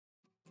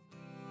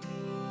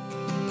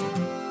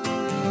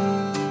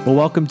Well,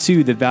 welcome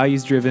to the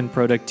Values Driven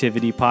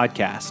Productivity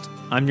Podcast.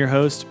 I'm your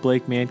host,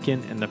 Blake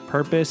Mankin, and the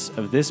purpose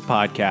of this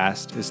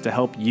podcast is to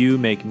help you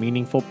make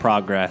meaningful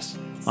progress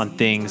on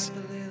things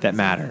that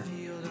matter.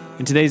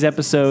 In today's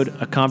episode,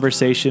 a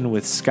conversation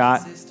with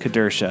Scott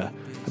Kedersha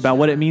about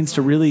what it means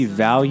to really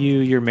value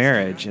your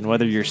marriage and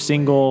whether you're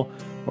single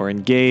or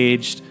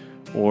engaged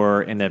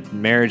or in a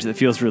marriage that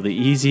feels really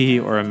easy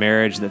or a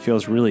marriage that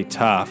feels really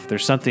tough.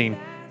 There's something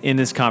in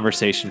this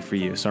conversation for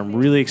you. So I'm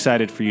really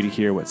excited for you to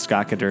hear what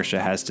Scott Kedersha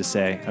has to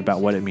say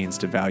about what it means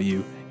to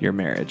value your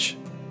marriage.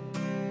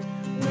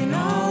 When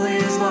all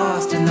is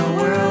lost and the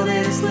world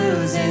is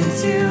losing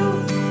too,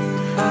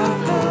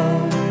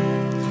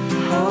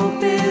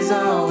 hope is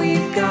all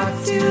we've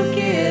got to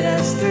get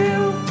us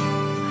through.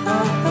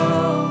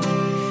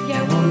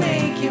 Yeah, we'll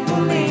make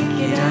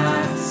it,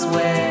 I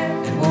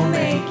swear. And we'll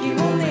make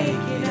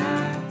it,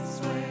 I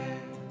swear.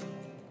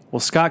 Well,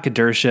 Scott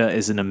Kedersha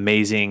is an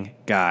amazing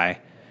guy.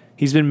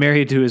 He's been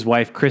married to his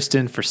wife,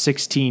 Kristen, for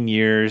 16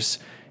 years.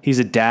 He's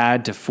a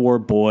dad to 4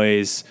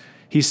 boys.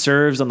 He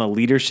serves on the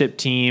leadership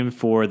team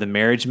for the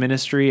marriage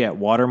ministry at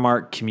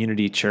Watermark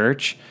Community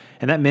Church.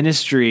 And that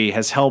ministry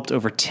has helped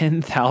over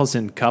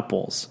 10,000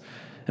 couples.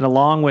 And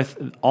along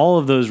with all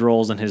of those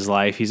roles in his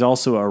life, he's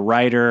also a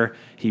writer.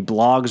 He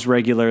blogs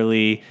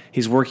regularly.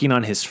 He's working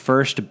on his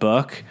first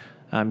book,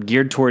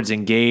 geared towards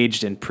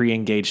engaged and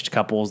pre-engaged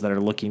couples that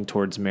are looking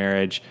towards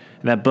marriage.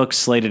 And that book's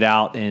slated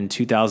out in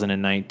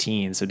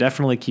 2019. So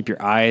definitely keep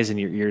your eyes and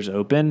your ears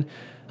open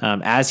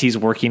as he's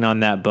working on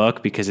that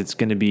book, because it's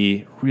going to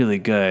be really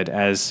good.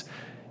 As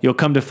you'll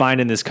come to find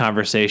in this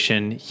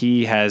conversation,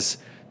 he has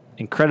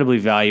incredibly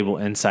valuable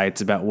insights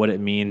about what it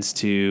means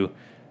to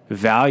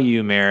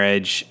value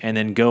marriage and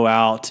then go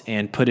out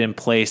and put in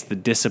place the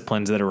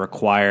disciplines that are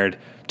required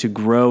to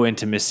grow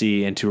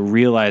intimacy and to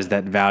realize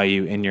that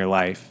value in your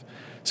life.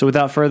 So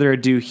without further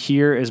ado,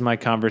 here is my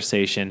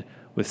conversation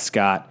with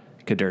Scott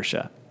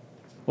Kedersha.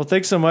 Well,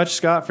 thanks so much,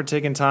 Scott, for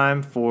taking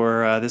time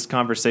for this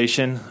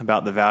conversation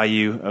about the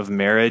value of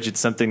marriage. It's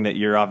something that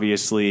you're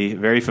obviously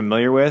very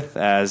familiar with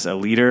as a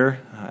leader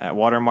at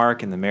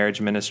Watermark in the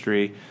marriage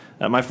ministry.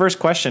 My first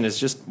question is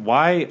just,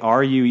 why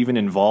are you even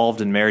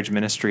involved in marriage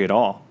ministry at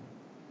all?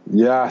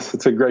 Yes,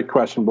 it's a great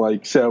question,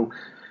 Blake. So,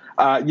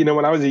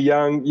 when I was a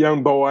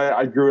young boy,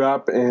 I grew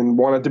up and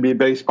wanted to be a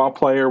baseball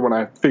player. When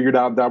I figured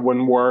out that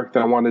wouldn't work,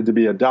 then I wanted to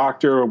be a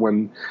doctor.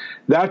 When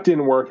that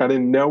didn't work, I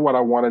didn't know what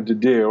I wanted to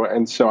do.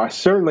 And so I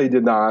certainly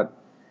did not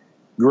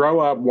grow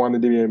up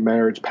wanting to be a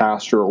marriage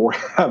pastor or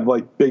have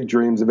like big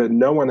dreams of it.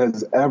 No one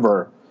has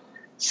ever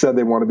said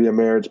they want to be a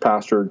marriage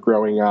pastor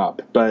growing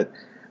up. But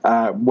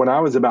when I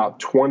was about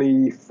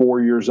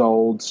 24 years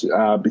old,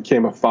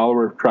 became a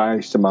follower of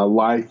Christ, and my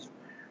life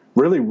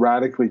really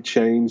radically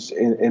changed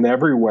in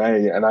every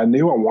way. And I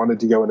knew I wanted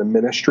to go into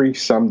ministry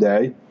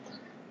someday.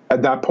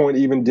 At that point,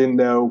 even didn't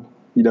know,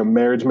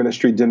 marriage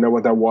ministry, didn't know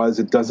what that was.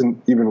 It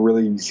doesn't even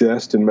really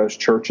exist in most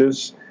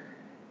churches.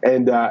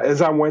 And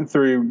as I went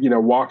through,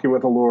 walking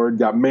with the Lord,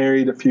 got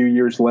married a few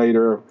years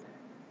later,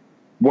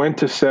 went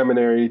to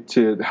seminary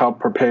to help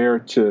prepare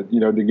to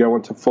go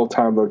into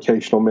full-time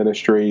vocational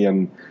ministry.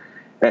 And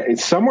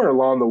somewhere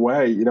along the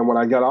way, when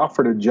I got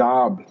offered a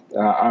job,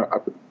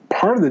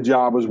 part of the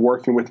job was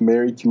working with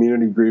married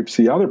community groups.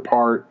 The other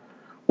part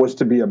was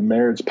to be a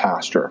marriage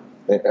pastor.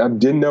 I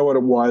didn't know what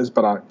it was,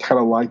 but I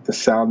kind of liked the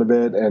sound of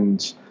it,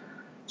 and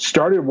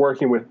started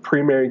working with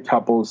pre-married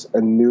couples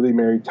and newly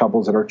married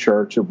couples at our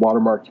church, at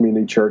Watermark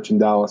Community Church in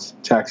Dallas,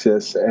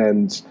 Texas,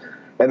 and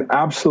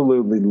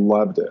absolutely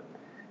loved it.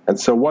 And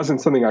so it wasn't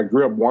something I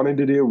grew up wanting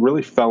to do,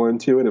 really fell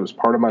into it. It was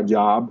part of my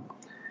job.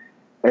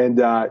 And,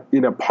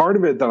 part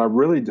of it that I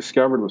really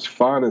discovered was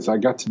fun is I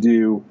got to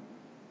do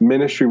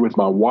ministry with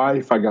my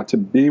wife. I got to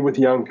be with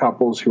young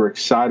couples who are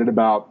excited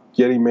about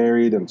getting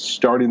married and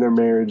starting their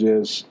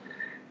marriages.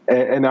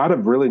 And out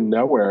of really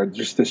nowhere,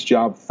 just this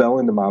job fell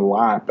into my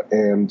lap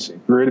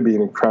and grew to be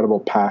an incredible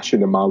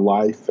passion in my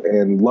life,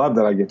 and love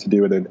that I get to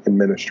do it in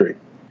ministry.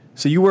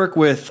 So you work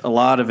with a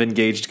lot of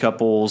engaged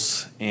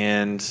couples,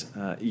 and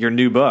your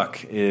new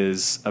book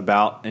is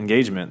about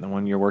engagement, the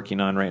one you're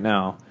working on right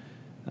now.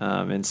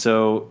 And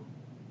so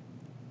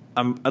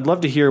I'd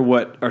love to hear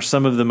what are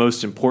some of the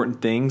most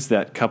important things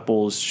that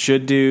couples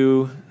should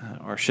do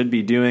or should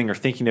be doing or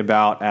thinking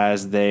about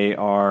as they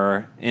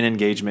are in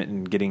engagement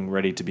and getting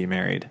ready to be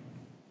married.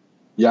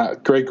 Yeah,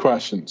 great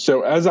question.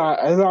 So as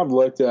I've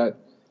looked at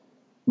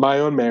my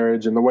own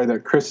marriage and the way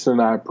that Kristen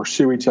and I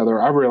pursue each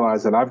other, I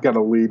realize that I've got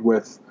to lead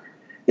with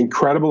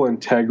incredible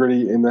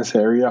integrity in this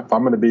area. If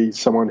I'm going to be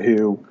someone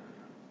who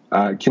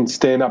can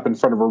stand up in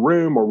front of a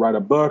room or write a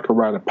book or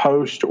write a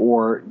post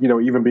or,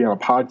 even be on a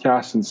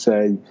podcast and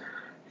say,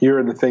 here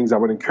are the things I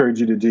would encourage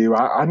you to do.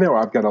 I know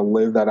I've got to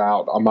live that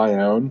out on my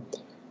own.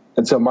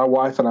 And so my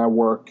wife and I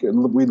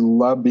we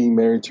love being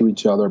married to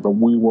each other, but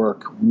we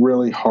work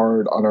really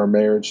hard on our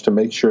marriage to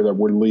make sure that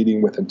we're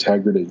leading with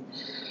integrity.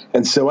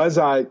 And so as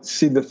I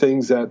see the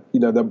things that,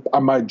 that I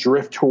might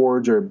drift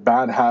towards or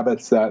bad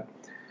habits that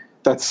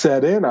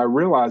set in, I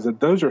realize that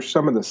those are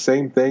some of the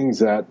same things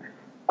that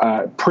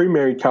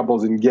pre-married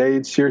couples,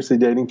 engaged, seriously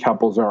dating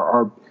couples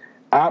are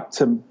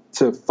apt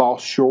to fall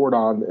short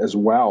on as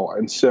well.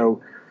 And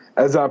so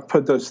as I've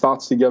put those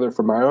thoughts together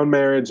for my own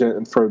marriage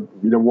and for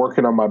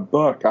working on my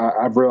book,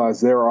 I've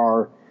realized there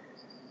are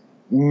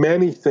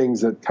many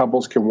things that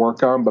couples can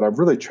work on, but I've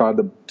really tried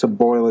to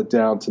boil it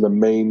down to the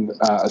main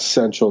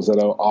essentials that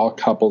all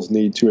couples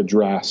need to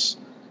address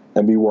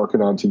and be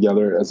working on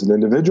together as an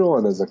individual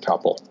and as a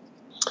couple.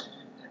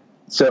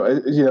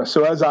 So,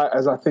 so as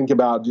I think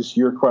about just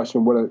your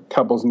question, what do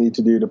couples need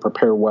to do to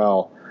prepare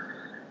well?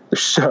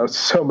 There's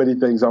so many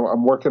things.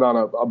 I'm working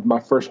on my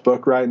first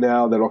book right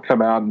now that'll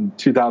come out in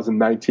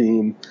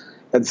 2019.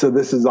 And so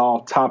this is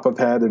all top of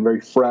head and very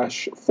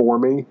fresh for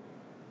me.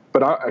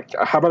 But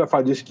how about if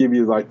I just give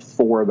you like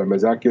 4 of them?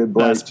 Is that good,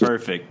 Blake? That's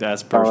perfect.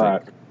 That's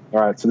perfect.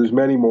 All right. So there's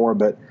many more,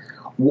 but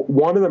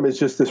one of them is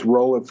just this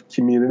role of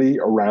community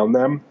around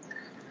them.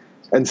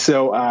 And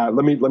so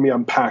let me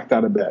unpack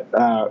that a bit.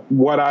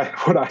 What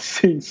I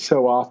see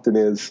so often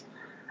is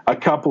a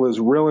couple is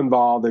real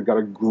involved. They've got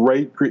a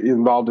great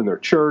involved in their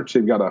church.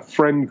 They've got a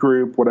friend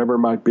group, whatever it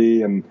might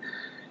be, and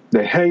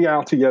they hang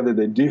out together.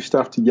 They do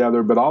stuff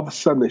together. But all of a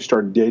sudden, they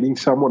start dating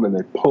someone, and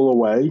they pull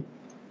away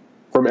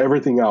from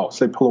everything else.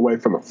 They pull away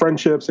from the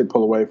friendships. They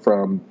pull away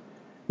from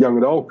young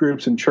adult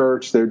groups in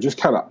church. They're just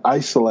kind of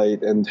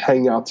isolate and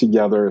hang out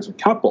together as a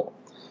couple.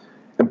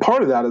 And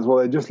part of that is, well,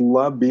 they just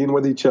love being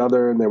with each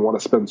other, and they want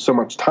to spend so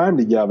much time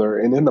together.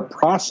 And in the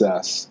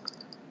process,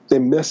 they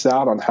miss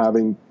out on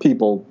having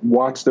people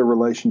watch their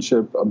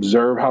relationship,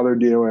 observe how they're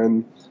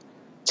doing,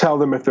 tell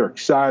them if they're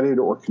excited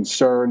or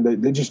concerned.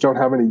 They just don't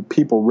have any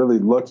people really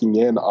looking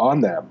in on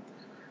them.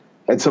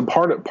 And so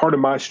part of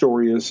my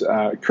story is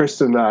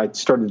Kristen and I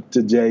started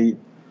to date.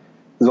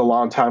 It was a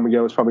long time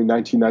ago. It was probably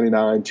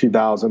 1999,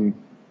 2000.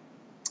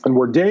 And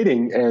we're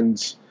dating,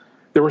 and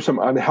there were some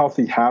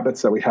unhealthy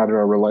habits that we had in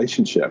our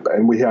relationship.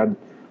 And we had,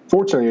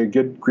 fortunately, a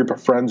good group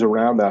of friends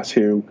around us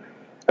who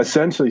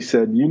essentially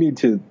said, you need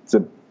to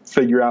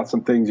figure out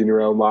some things in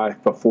your own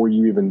life before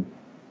you even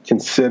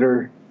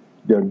consider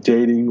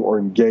dating or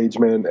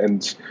engagement.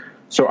 And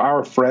so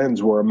our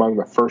friends were among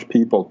the first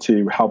people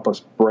to help us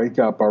break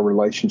up our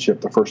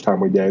relationship the first time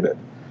we dated.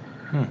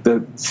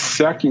 The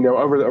second,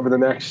 over the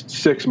next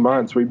 6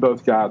 months, we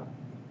both got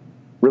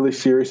really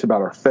serious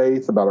about our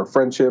faith, about our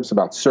friendships,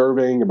 about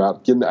serving,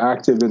 about getting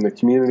active in the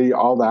community,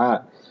 all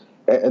that.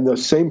 And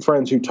those same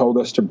friends who told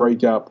us to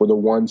break up were the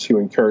ones who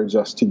encouraged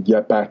us to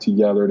get back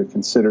together, to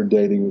consider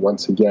dating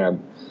once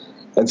again.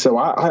 And so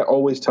I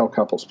always tell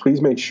couples,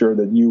 please make sure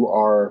that you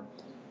are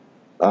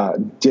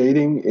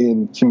dating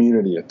in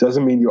community. It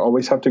doesn't mean you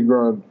always have to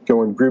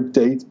go on group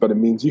dates, but it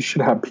means you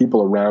should have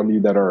people around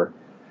you that are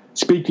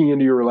speaking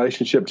into your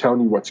relationship,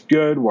 telling you what's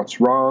good, what's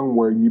wrong,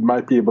 where you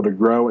might be able to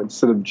grow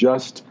instead of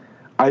just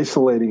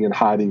isolating and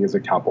hiding as a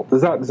couple.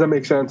 Does that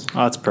make sense?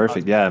 Oh, that's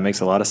perfect. Yeah, it makes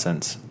a lot of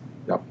sense.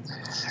 Yep.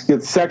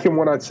 The second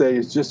one I'd say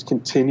is just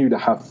continue to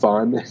have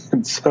fun.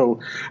 And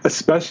so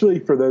especially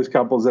for those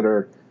couples that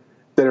are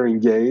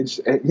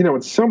engaged,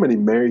 and so many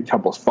married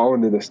couples fall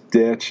into this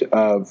ditch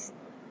of,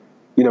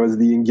 as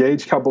the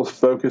engaged couples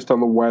focused on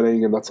the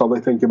wedding, and that's all they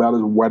think about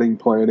is wedding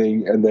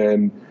planning. And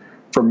then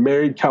for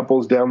married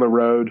couples down the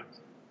road,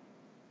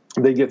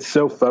 they get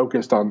so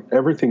focused on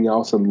everything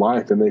else in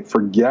life, and they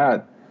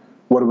forget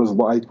what it was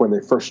like when they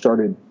first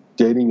started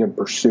dating and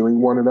pursuing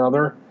one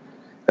another.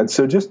 And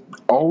so just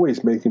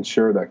always making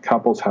sure that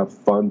couples have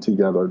fun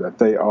together, that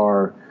they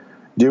are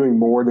doing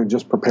more than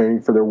just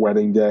preparing for their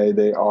wedding day.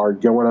 They are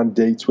going on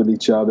dates with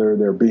each other.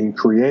 They're being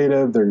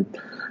creative. They're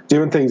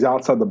doing things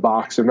outside the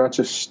box. They're not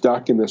just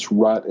stuck in this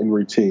rut and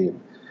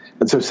routine.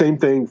 And so same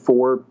thing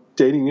for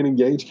dating and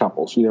engaged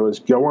couples, is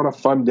go on a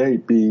fun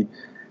date, be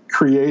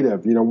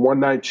creative. One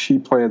night she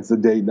plans the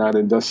date night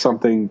and does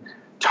something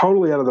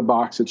totally out of the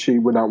box that she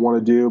would not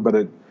want to do,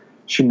 but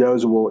she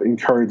knows it will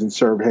encourage and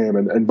serve him,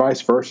 and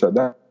vice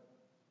versa.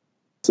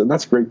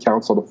 That's great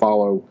counsel to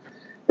follow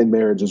in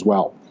marriage as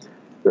well.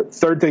 The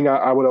third thing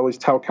I would always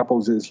tell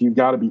couples is you've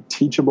got to be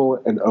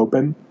teachable and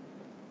open.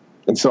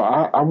 And so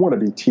I want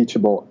to be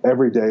teachable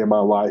every day of my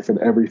life and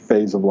every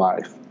phase of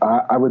life.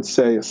 I would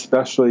say,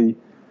 especially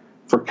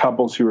for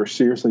couples who are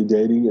seriously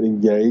dating and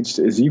engaged,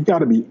 is you've got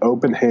to be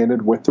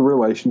open-handed with the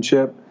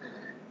relationship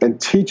and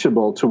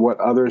teachable to what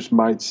others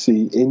might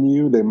see in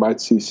you. They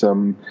might see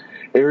some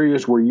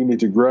areas where you need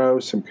to grow,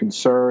 some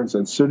concerns.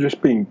 And so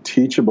just being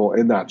teachable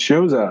in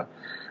that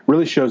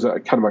really shows a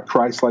kind of a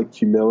Christ-like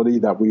humility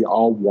that we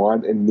all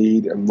want and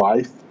need in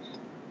life,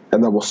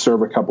 and that will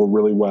serve a couple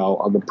really well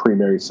on the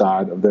pre-married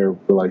side of their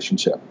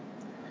relationship.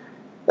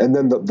 And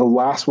then the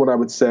last one I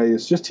would say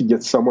is just to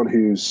get someone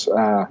who's,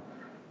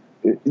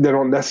 they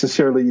don't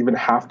necessarily even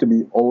have to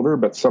be older,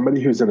 but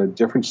somebody who's in a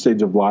different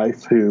stage of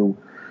life, who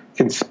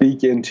can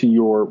speak into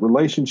your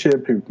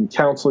relationship, who can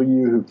counsel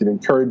you, who can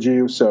encourage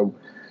you. So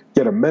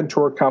get a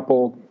mentor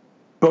couple.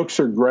 Books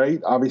are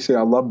great. Obviously,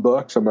 I love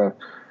books.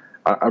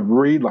 I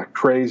read like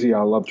crazy.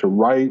 I love to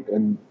write,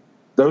 and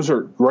those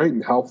are great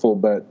and helpful,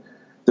 but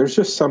there's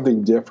just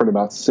something different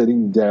about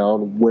sitting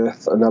down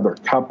with another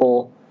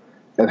couple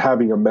and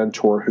having a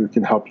mentor who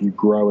can help you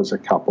grow as a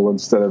couple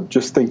instead of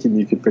just thinking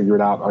you can figure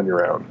it out on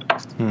your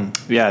own.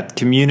 Yeah,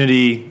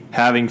 community,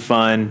 having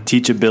fun,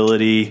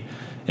 teachability,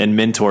 and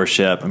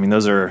mentorship. I mean,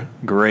 those are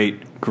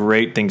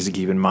great things to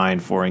keep in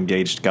mind for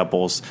engaged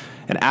couples.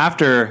 And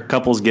after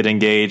couples get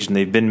engaged and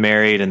they've been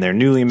married and they're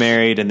newly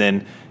married and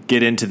then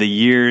get into the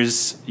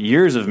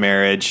years of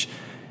marriage,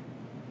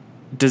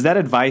 does that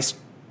advice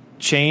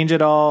change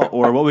at all,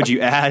 or what would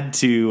you add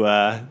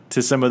to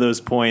some of those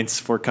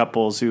points for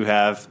couples who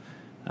have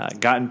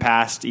gotten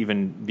past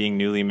even being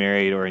newly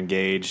married or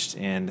engaged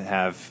and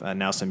have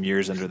now some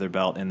years under their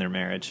belt in their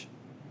marriage?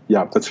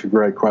 Yeah, that's a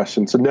great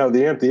question. So no,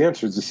 the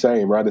answer is the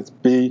same, right? It's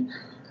be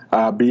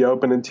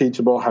open and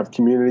teachable, have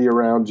community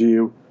around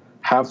you,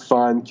 have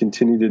fun,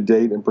 continue to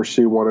date and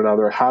pursue one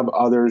another, have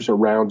others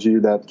around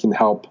you that can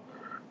help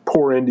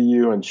pour into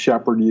you and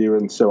shepherd you.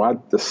 And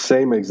so the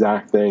same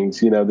exact things.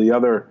 The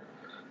other,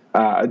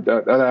 I'd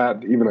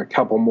add even a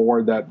couple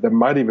more that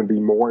might even be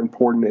more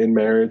important in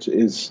marriage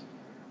is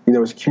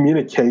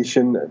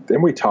communication.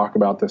 And we talk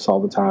about this all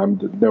the time,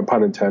 no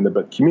pun intended,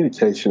 but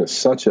communication is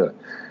such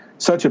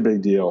a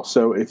big deal.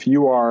 So if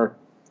you are,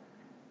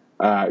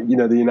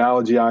 the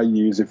analogy I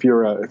use, if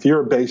you're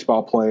a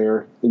baseball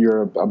player,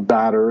 you're a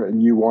batter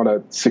and you want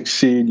to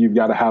succeed, you've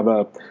got to have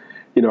a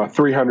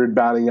 300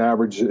 batting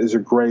average is a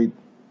great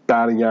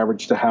batting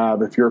average to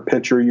have. If you're a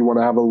pitcher, you want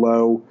to have a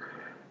low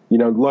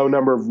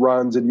number of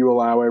runs that you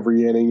allow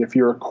every inning. If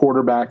you're a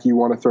quarterback, you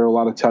want to throw a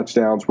lot of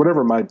touchdowns,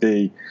 whatever it might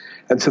be.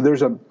 And so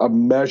there's a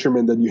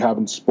measurement that you have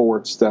in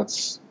sports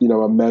that's,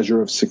 a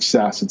measure of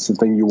success. It's the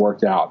thing you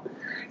work out.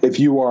 If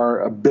you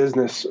are a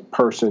business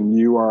person,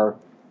 you are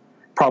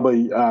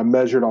probably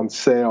measured on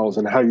sales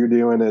and how you're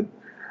doing at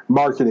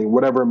marketing,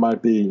 whatever it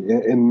might be.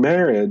 In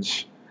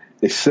marriage,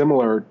 a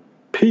similar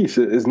piece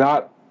is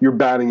not your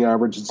batting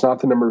average. It's not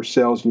the number of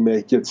sales you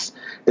make. It's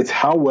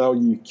how well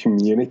you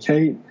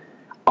communicate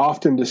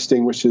often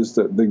distinguishes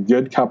the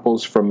good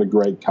couples from the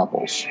great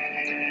couples.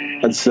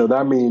 And so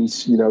that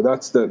means,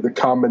 that's the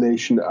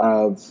combination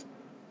of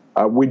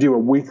we do a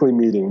weekly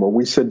meeting where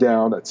we sit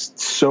down. It's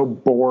so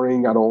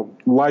boring. I don't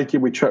like it.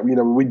 We try,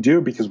 we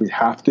do because we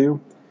have to,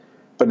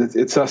 but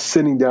it's us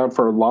sitting down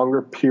for a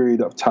longer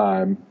period of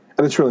time.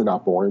 And it's really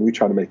not boring. We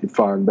try to make it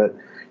fun, but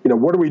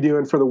what are we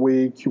doing for the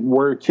week?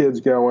 Where are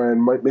kids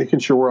going? Making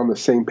sure we're on the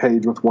same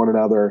page with one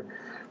another.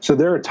 So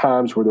there are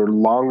times where there are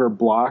longer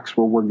blocks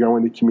where we're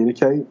going to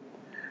communicate.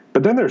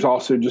 But then there's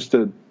also just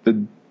the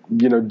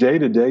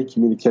day-to-day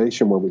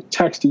communication where we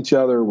text each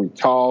other, we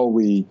call,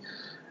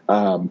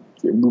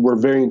 we're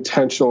very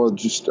intentional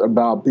just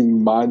about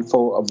being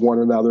mindful of one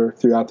another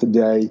throughout the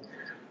day.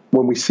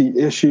 When we see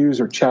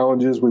issues or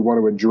challenges, we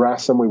want to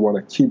address them. We want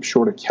to keep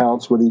short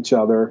accounts with each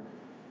other.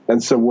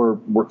 And so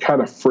we're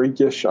kind of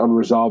freakish on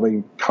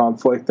resolving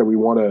conflict, that we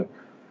want to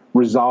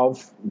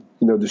resolve,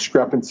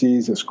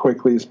 discrepancies as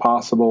quickly as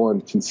possible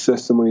and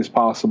consistently as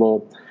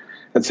possible.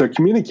 And so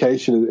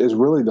communication is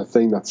really the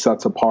thing that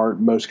sets apart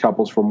most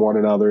couples from one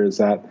another, is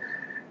that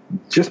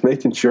just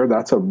making sure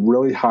that's a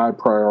really high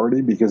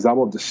priority, because that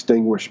will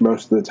distinguish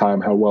most of the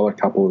time how well a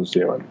couple is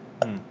doing.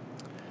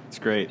 That's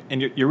great.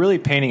 And you're really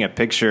painting a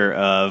picture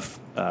of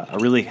a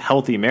really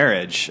healthy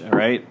marriage,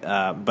 right?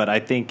 But I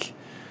think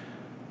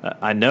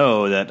I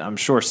know that I'm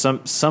sure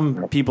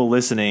some people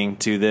listening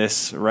to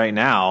this right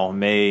now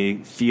may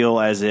feel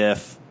as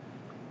if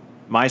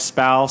my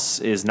spouse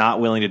is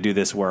not willing to do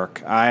this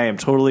work. I am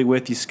totally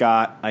with you,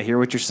 Scott. I hear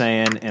what you're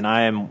saying, and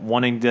I am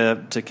wanting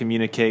to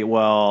communicate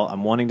well.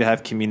 I'm wanting to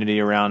have community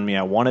around me.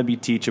 I want to be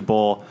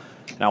teachable,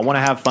 and I want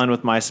to have fun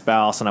with my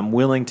spouse, and I'm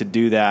willing to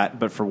do that.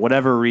 But for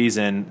whatever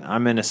reason,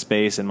 I'm in a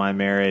space in my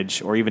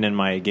marriage or even in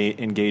my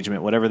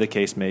engagement, whatever the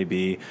case may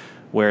be,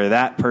 where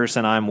that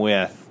person I'm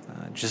with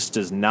just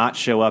does not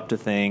show up to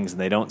things,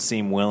 and they don't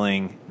seem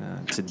willing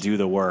to do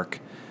the work.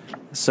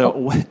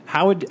 So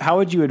how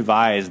would you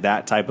advise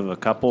that type of a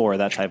couple or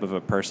that type of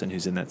a person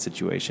who's in that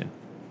situation?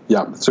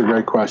 Yeah, that's a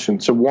great question.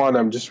 So one,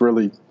 I'm just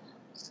really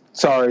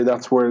sorry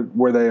that's where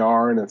they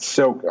are, and it's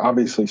so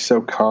obviously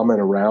so common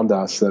around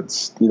us.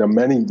 That's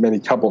many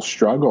couples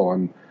struggle,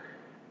 and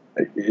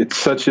it's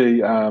such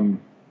a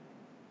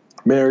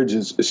marriage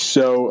is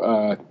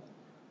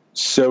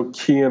so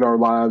key in our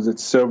lives.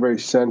 It's so very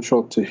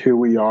central to who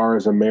we are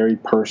as a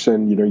married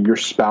person. Your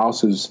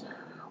spouse is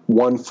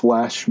one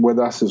flesh with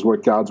us, is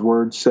what God's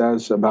word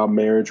says about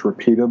marriage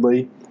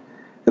repeatedly.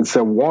 And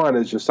so one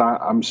is just,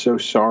 I'm so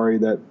sorry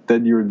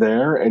that you're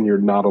there and you're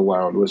not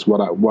alone, was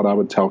what I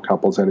would tell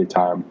couples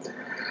anytime.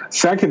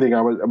 Second thing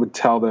I would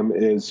tell them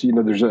is,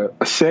 there's a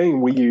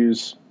saying we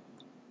use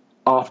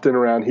often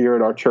around here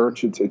at our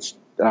church. It's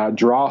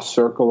draw a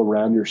circle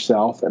around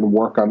yourself and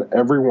work on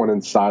everyone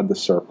inside the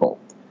circle.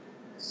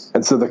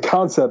 And so the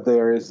concept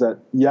there is that,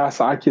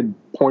 yes, I could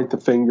point the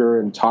finger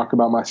and talk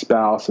about my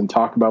spouse and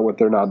talk about what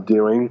they're not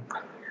doing.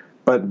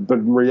 But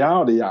in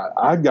reality,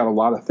 I've got a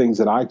lot of things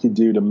that I could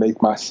do to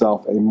make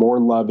myself a more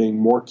loving,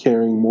 more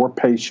caring, more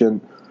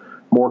patient,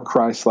 more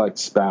Christ-like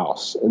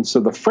spouse. And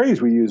so the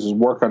phrase we use is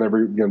work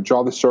on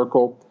draw the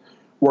circle,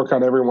 work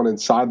on everyone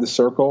inside the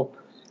circle.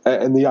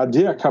 And the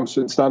idea comes,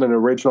 it's not an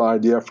original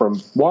idea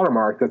from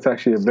Watermark. That's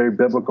actually a very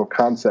biblical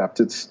concept.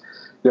 It's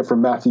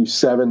from Matthew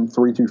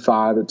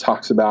 7:3-5. It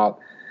talks about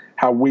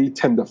how we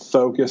tend to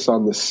focus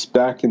on the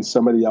speck in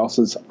somebody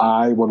else's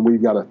eye when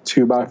we've got a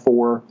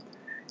 2x4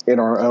 in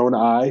our own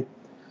eye.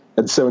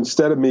 And so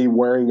instead of me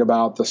worrying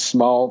about the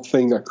small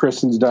thing that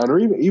Kristen's done, or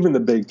even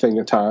the big thing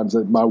at times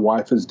that my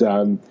wife has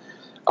done,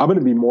 I'm going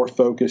to be more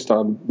focused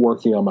on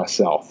working on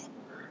myself.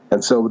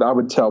 And so I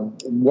would tell,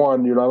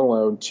 one, you're not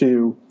alone.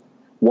 Two,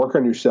 work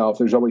on yourself.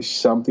 There's always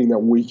something that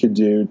we could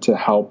do to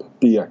help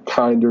be a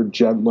kinder,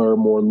 gentler,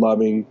 more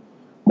loving,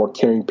 more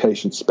caring,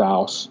 patient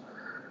spouse.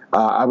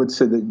 I would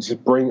say that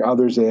just bring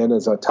others in,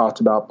 as I talked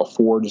about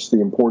before, just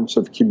the importance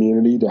of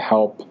community to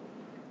help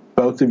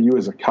both of you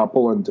as a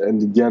couple,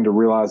 and again, to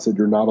realize that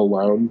you're not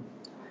alone.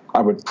 I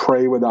would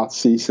pray without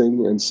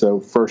ceasing. And so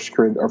 1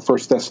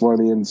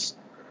 Thessalonians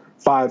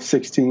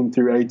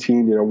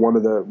 5:16-18, one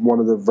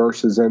of the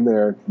verses in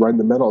there right in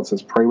the middle, it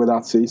says pray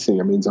without ceasing.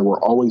 It means that we're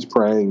always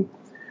praying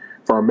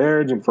for our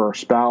marriage and for our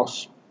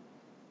spouse.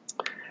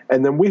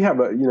 And then we have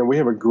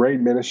a great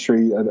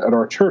ministry at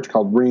our church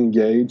called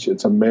Reengage.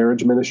 It's a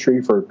marriage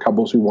ministry for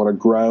couples who want to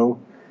grow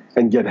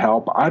and get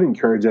help. I'd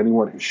encourage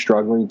anyone who's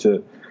struggling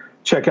to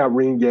check out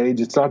Reengage.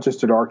 It's not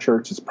just at our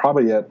church. It's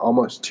probably at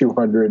almost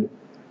 200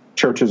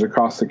 churches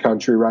across the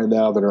country right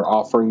now that are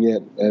offering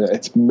it. And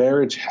it's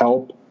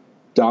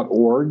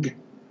marriagehelp.org.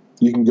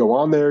 You can go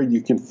on there.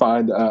 You can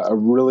find a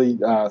really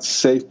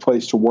safe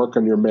place to work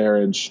on your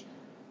marriage.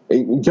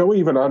 Go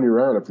even on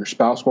your own. If your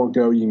spouse won't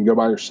go, you can go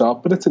by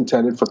yourself. But it's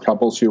intended for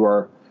couples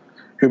who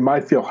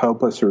might feel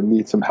hopeless or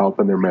need some help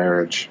in their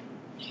marriage.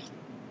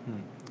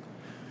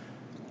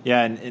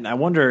 Yeah, and I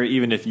wonder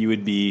even if you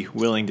would be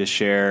willing to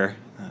share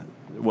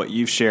what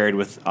you've shared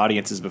with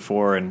audiences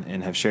before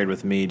and have shared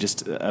with me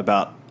just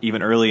about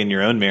even early in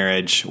your own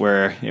marriage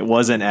where it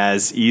wasn't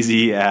as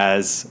easy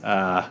as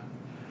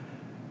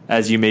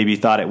you maybe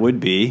thought it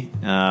would be,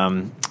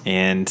 and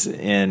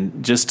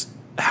just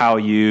how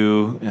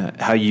you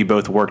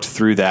both worked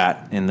through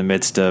that in the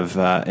midst of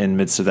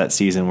that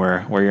season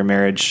where your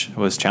marriage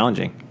was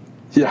challenging.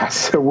 Yeah,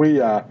 so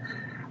we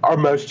our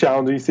most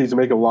challenging season,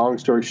 make a long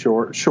story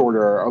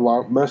shorter,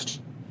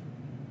 most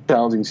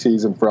challenging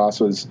season for us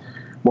was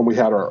when we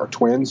had our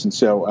twins. And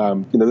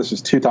so, this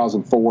was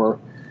 2004.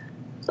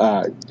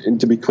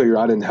 And to be clear,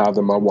 I didn't have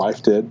them. My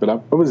wife did, but I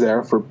was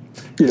there for,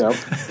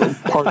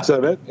 parts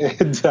of it.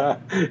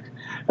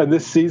 And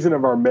this season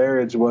of our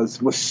marriage was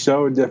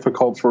so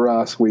difficult for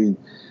us. We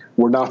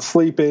were not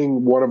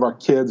sleeping. One of our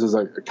kids was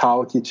a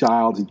colicky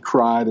child. He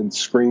cried and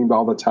screamed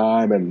all the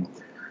time. And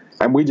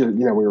we just,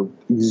 we were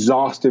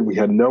exhausted. We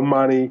had no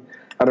money.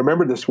 And I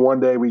remember this one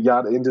day we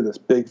got into this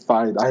big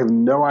fight. I have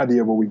no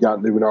idea what we got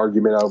into an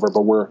argument over,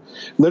 but we're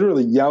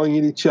literally yelling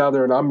at each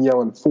other, and I'm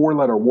yelling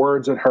 4-letter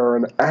words at her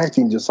and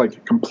acting just like a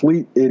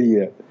complete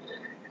idiot.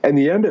 And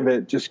the end of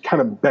it, just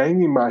kind of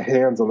banging my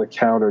hands on the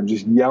counter,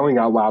 just yelling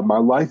out loud, my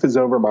life is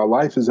over, my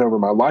life is over,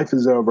 my life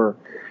is over.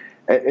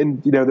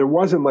 And there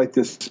wasn't like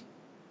this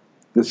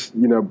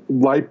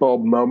light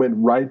bulb moment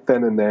right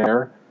then and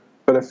there.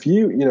 But a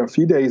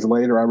few days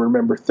later, I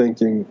remember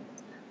thinking,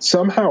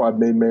 somehow I've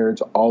made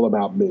marriage all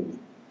about me,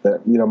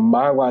 that,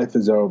 my life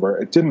is over.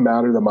 It didn't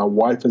matter that my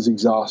wife is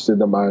exhausted,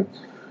 that my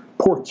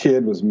poor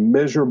kid was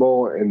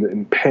miserable and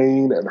in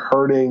pain and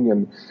hurting,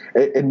 and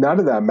none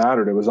of that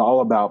mattered. It was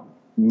all about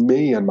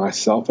me and my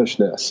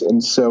selfishness.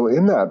 And so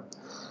in that,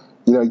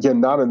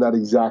 again, not in that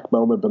exact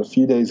moment, but a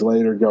few days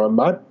later going,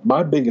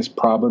 my biggest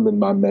problem in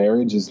my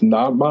marriage is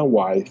not my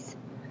wife.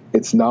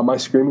 It's not my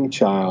screaming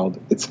child.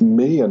 It's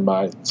me and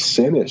my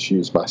sin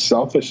issues, my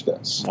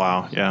selfishness.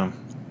 Wow. Yeah.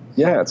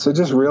 Yeah, so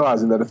just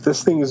realizing that if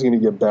this thing is going to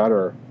get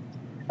better,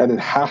 and it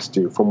has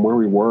to from where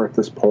we were at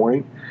this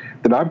point,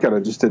 then I've got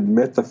to just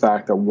admit the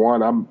fact that,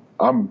 one,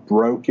 I'm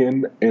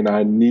broken and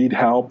I need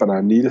help and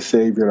I need a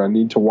Savior and I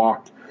need to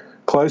walk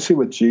closely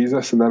with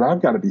Jesus. And then I've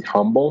got to be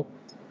humble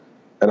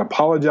and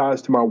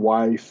apologize to my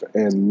wife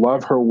and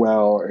love her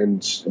well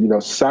and,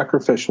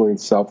 sacrificially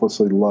and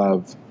selflessly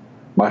love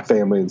my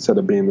family instead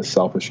of being the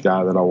selfish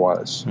guy that I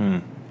was.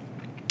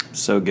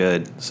 So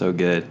good. So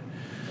good.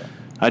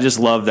 I just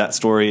love that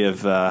story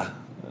of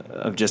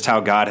just how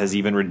God has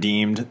even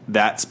redeemed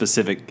that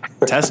specific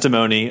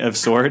testimony of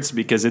sorts,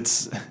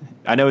 because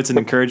I know it's an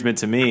encouragement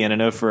to me, and I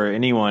know for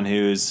anyone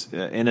who's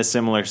in a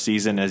similar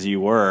season as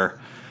you were,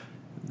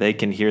 they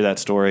can hear that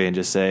story and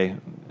just say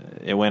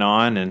it went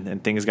on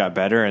and things got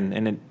better,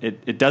 and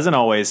it doesn't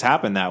always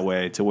happen that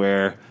way to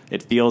where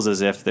it feels as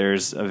if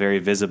there's a very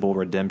visible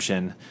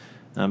redemption.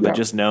 But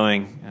just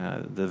knowing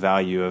the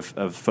value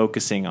of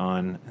focusing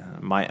on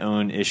my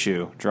own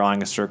issue,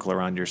 drawing a circle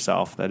around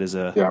yourself, that is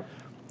a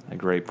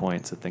great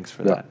point. So thanks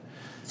for that.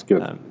 It's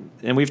good.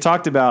 And we've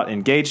talked about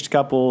engaged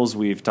couples.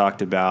 We've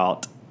talked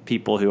about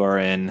people who are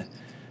in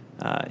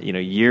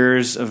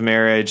years of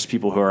marriage,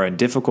 people who are in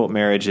difficult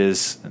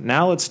marriages.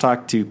 Now let's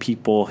talk to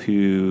people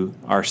who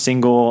are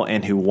single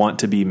and who want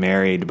to be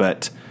married,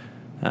 but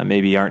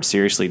maybe aren't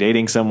seriously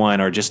dating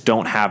someone or just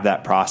don't have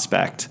that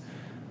prospect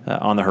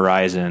on the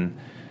horizon.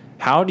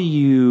 How do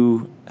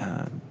you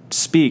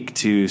speak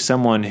to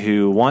someone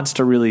who wants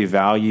to really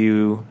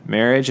value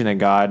marriage in a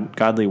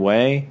godly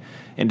way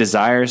and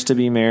desires to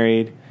be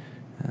married,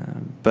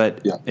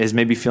 but is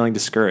maybe feeling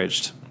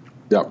discouraged?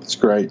 Yeah, it's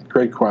great.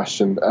 Great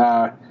question.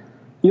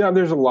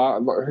 There's a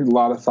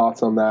lot of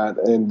thoughts on that.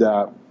 And,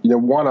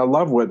 one, I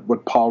love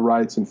what Paul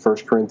writes in 1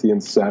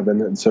 Corinthians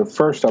 7. And so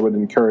first I would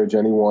encourage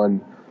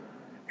anyone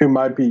who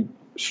might be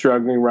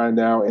struggling right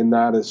now in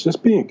that is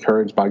just be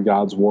encouraged by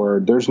God's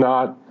word. There's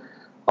not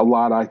a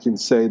lot I can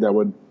say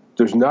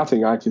there's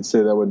nothing I can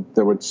say that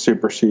would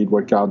supersede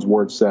what God's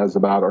word says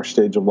about our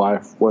stage of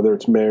life, whether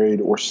it's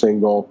married or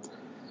single.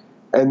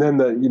 And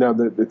then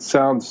it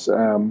sounds,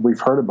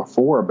 we've heard it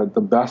before, but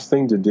the best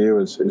thing to do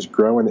is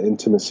grow in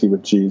intimacy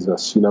with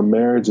Jesus.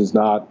 Marriage is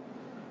not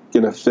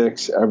going to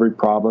fix every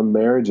problem.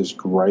 Marriage is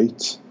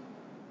great.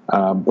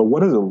 But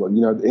what is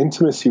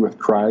intimacy with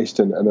Christ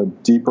and a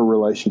deeper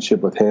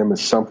relationship with him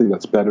is something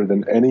that's better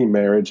than any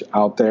marriage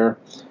out there.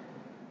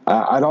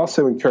 I'd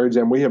also encourage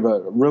them. We have a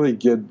really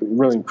good,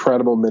 really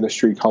incredible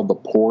ministry called The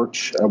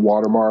Porch at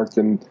Watermark,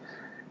 and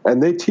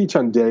they teach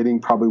on dating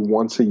probably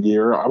once a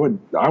year. I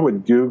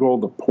would Google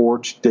The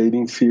Porch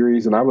dating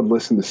series, and I would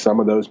listen to some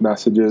of those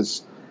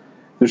messages.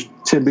 There's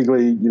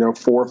typically 4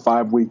 or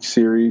 5 week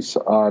series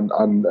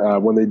on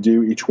when they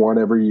do each one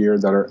every year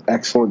that are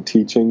excellent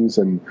teachings,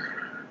 and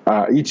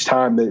each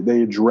time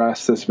they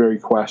address this very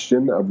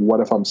question of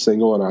what if I'm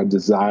single and I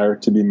desire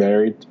to be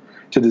married.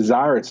 To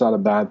desire, it's not a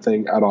bad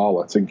thing at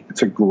all. It's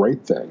a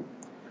great thing.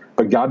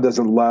 But God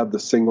doesn't love the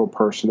single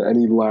person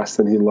any less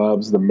than he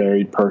loves the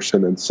married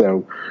person. And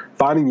so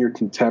finding your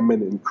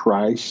contentment in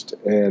Christ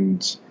and,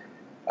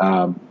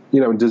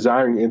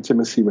 desiring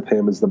intimacy with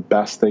him is the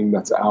best thing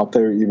that's out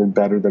there, even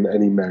better than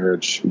any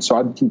marriage. And so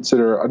I'd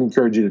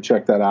encourage you to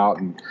check that out.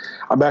 And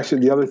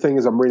the other thing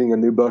is I'm reading a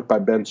new book by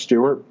Ben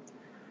Stewart.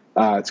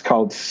 It's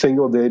called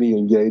Single, Dating,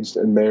 Engaged,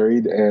 and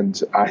Married, and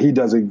he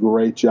does a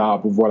great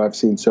job of what I've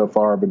seen so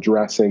far of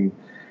addressing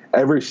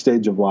every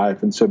stage of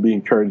life, and so be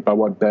encouraged by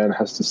what Ben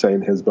has to say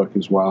in his book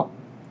as well.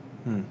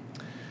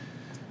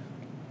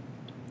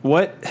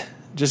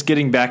 Just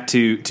getting back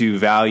to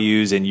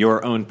values and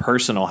your own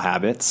personal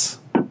habits,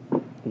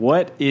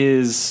 what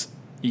is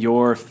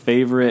your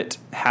favorite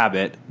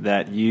habit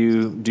that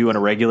you do on a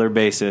regular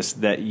basis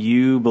that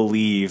you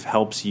believe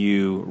helps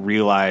you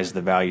realize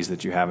the values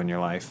that you have in your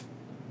life?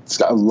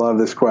 I love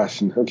this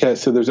question. Okay,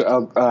 so there's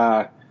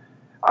I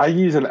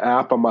use an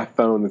app on my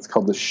phone that's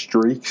called the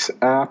Streaks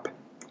app,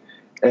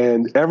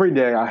 and every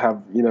day I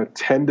have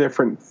 10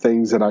 different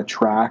things that I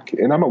track.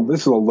 And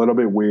this is a little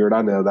bit weird,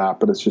 I know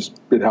that, but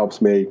it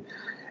helps me.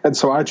 And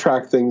so I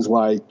track things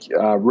like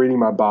reading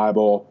my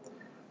Bible,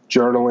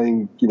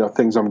 journaling,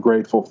 things I'm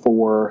grateful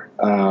for.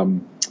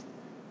 Am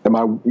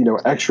I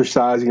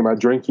exercising? Am I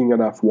drinking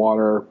enough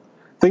water?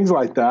 Things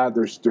like that.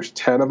 There's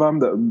 10 of them.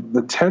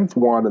 The 10th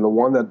one, and the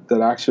one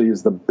that actually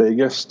is the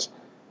biggest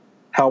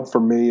help for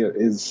me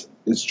is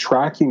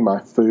tracking my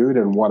food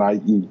and what I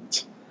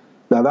eat.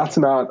 Now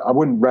I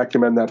wouldn't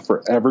recommend that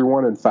for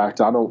everyone. In fact,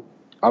 I don't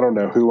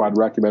know who I'd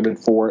recommend it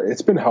for.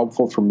 It's been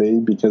helpful for me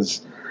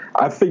because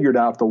I figured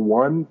out the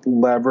one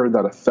lever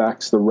that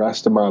affects the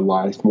rest of my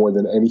life more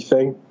than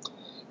anything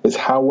is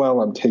how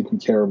well I'm taking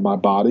care of my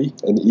body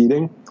and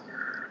eating.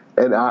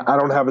 And I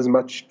don't have as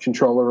much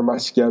control over my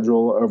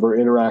schedule, over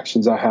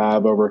interactions I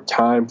have, over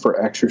time for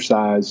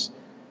exercise.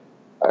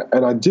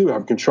 And I do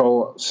have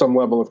some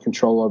level of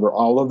control over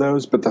all of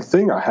those. But the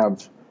thing I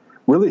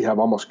really have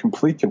almost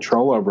complete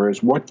control over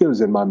is what goes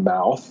in my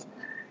mouth.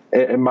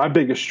 And my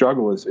biggest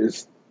struggle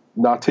is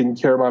not taking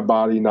care of my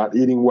body, not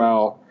eating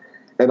well.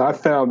 And I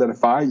found that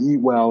if I eat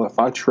well, if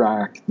I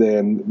track,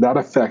 then that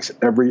affects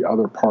every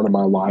other part of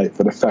my life.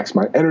 It affects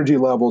my energy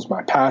levels,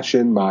 my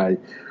passion, my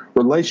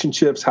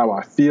relationships, how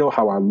I feel,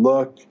 how I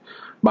look,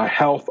 my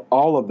health,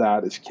 all of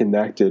that is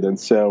connected. And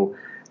so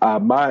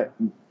I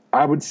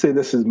would say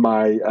this is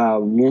my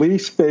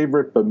least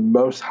favorite but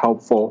most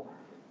helpful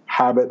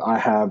habit I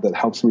have that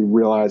helps me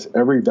realize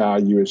every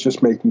value is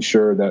just making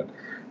sure that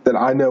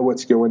I know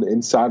what's going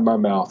inside my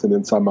mouth and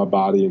inside my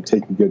body and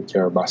taking good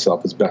care of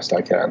myself as best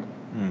I can.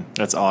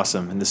 That's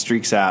awesome. And the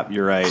Streaks app,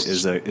 you're right,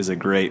 is a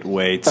great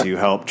way to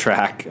help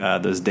track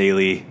those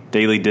daily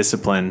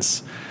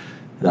disciplines.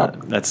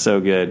 That's so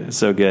good.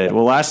 So good.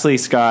 Well, lastly,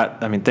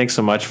 Scott, thanks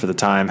so much for the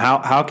time.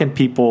 How can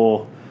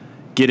people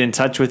get in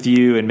touch with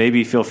you, and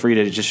maybe feel free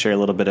to just share a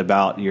little bit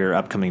about your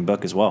upcoming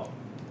book as well?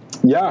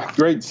 Yeah,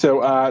 great.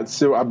 So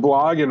I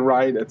blog and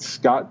write at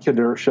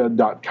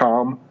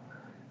scottkadersha.com.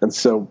 And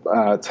so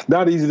it's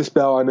not easy to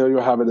spell. I know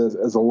you'll have it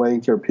as a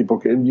link, or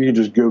you can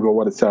just Google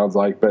what it sounds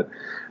like. But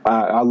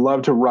I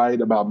love to write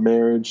about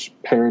marriage,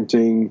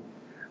 parenting,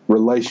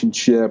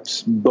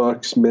 relationships,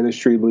 books,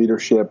 ministry,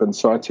 leadership. And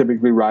so I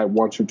typically write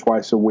once or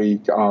twice a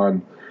week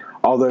on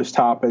all those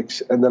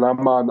topics. And then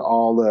I'm on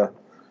all the,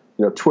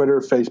 Twitter,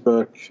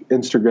 Facebook,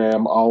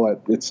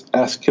 Instagram, it's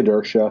S.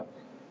 Kadersha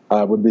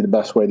would be the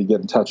best way to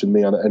get in touch with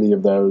me on any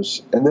of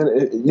those. And then,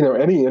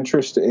 any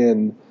interest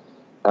in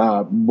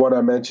what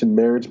I mentioned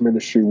marriage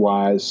ministry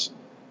wise,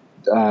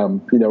 At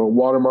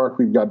Watermark,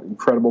 we've got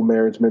incredible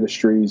marriage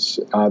ministries.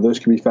 Those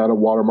can be found at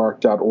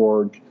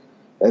watermark.org.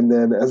 And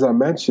then, as I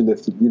mentioned,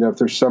 if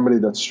there's somebody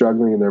that's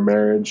struggling in their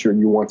marriage or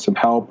you want some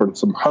help or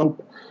some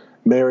hope,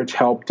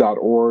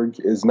 marriagehelp.org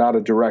is not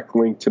a direct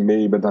link to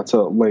me, but that's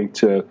a link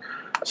to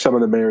some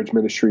of the marriage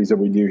ministries that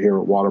we do here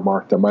at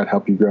Watermark that might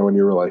help you grow in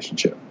your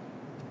relationship.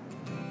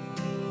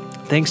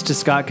 Thanks to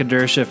Scott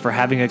Kedersha for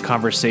having a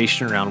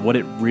conversation around what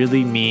it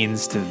really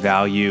means to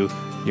value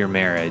your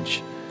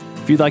marriage.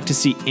 If you'd like to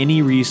see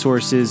any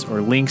resources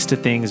or links to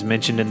things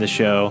mentioned in the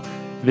show,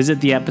 visit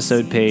the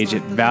episode page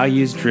at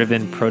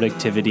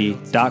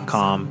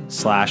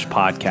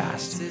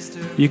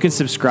valuesdrivenproductivity.com/podcast. You can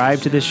subscribe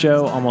to this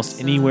show almost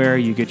anywhere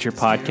you get your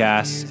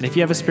podcasts. And if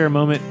you have a spare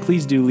moment,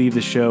 please do leave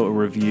the show a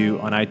review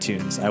on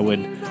iTunes. I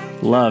would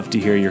love to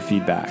hear your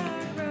feedback.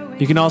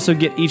 You can also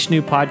get each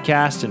new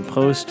podcast and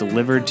post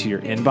delivered to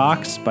your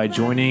inbox by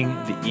joining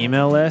the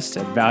email list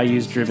at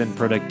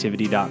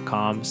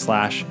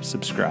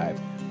valuesdrivenproductivity.com/subscribe.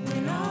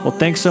 Well,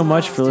 thanks so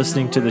much for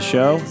listening to the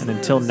show. And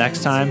until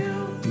next time,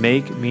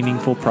 make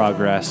meaningful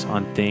progress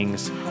on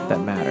things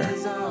that matter.